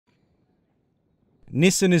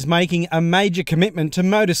Nissan is making a major commitment to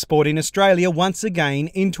motorsport in Australia once again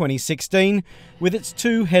in 2016 with its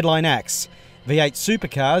two headline acts, V8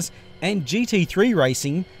 Supercars and GT3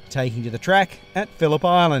 racing taking to the track at Phillip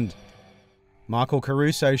Island. Michael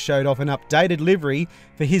Caruso showed off an updated livery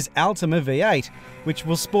for his Altima V8, which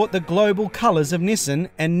will sport the global colours of Nissan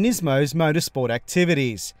and Nismo's motorsport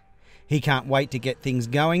activities. He can't wait to get things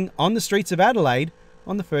going on the streets of Adelaide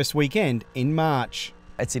on the first weekend in March.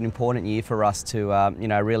 It's an important year for us to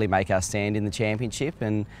really make our stand in the championship,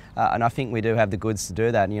 and I think we do have the goods to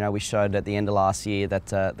do that. We showed at the end of last year that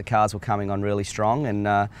the cars were coming on really strong, and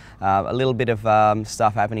a little bit of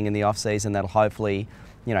stuff happening in the off season that'll hopefully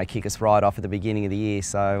kick us right off at the beginning of the year.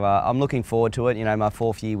 So I'm looking forward to it. My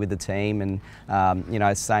fourth year with the team, and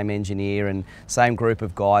same engineer and same group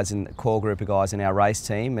of guys and core group of guys in our race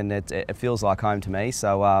team, and it feels like home to me.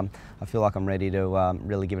 So I feel like I'm ready to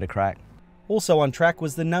really give it a crack. Also on track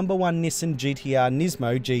was the #1 Nissan GT-R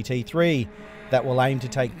NISMO GT3 that will aim to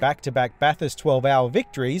take back-to-back Bathurst 12-hour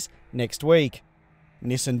victories next week.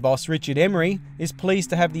 Nissan boss Richard Emery is pleased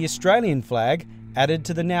to have the Australian flag added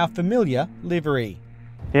to the now familiar livery.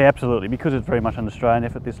 Yeah, absolutely, because it's very much an Australian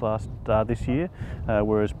effort this year,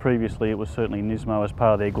 whereas previously it was certainly Nismo as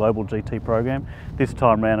part of their global GT program. This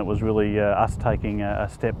time round it was really us taking a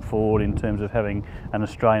step forward in terms of having an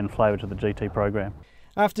Australian flavour to the GT program.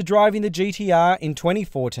 After driving the GT-R in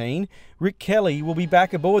 2014, Rick Kelly will be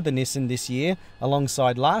back aboard the Nissan this year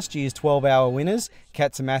alongside last year's 12-hour winners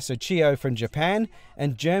Katsumasa Chio from Japan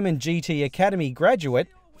and German GT Academy graduate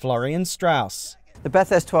Florian Strauss. The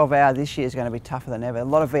Bathurst 12-hour this year is going to be tougher than ever. A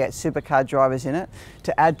lot of V8 Supercar drivers in it,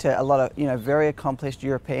 to add to a lot of very accomplished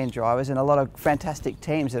European drivers and a lot of fantastic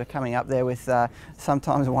teams that are coming up there with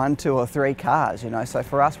sometimes 1, 2 or 3 cars. So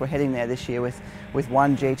for us, we're heading there this year with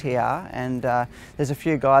one GT-R, and there's a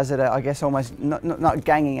few guys that are, I guess, almost not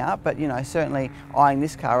ganging up, but certainly eyeing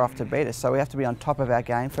this car off to beat us. So we have to be on top of our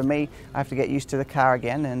game. For me, I have to get used to the car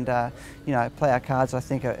again, and play our cards. I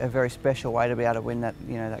think a very special way to be able to win that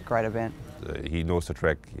that great event. He knows the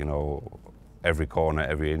track, every corner,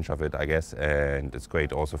 every inch of it, I guess, and it's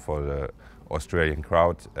great also for the Australian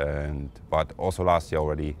crowd. But also last year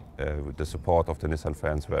already, the support of the Nissan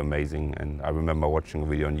fans were amazing, and I remember watching a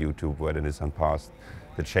video on YouTube where the Nissan passed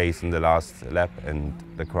the chase in the last lap, and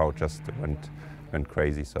the crowd just went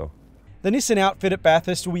crazy. So. The Nissan outfit at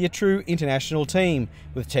Bathurst will be a true international team,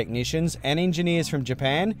 with technicians and engineers from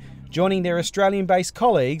Japan joining their Australian-based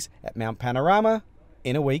colleagues at Mount Panorama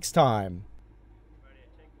in a week's time.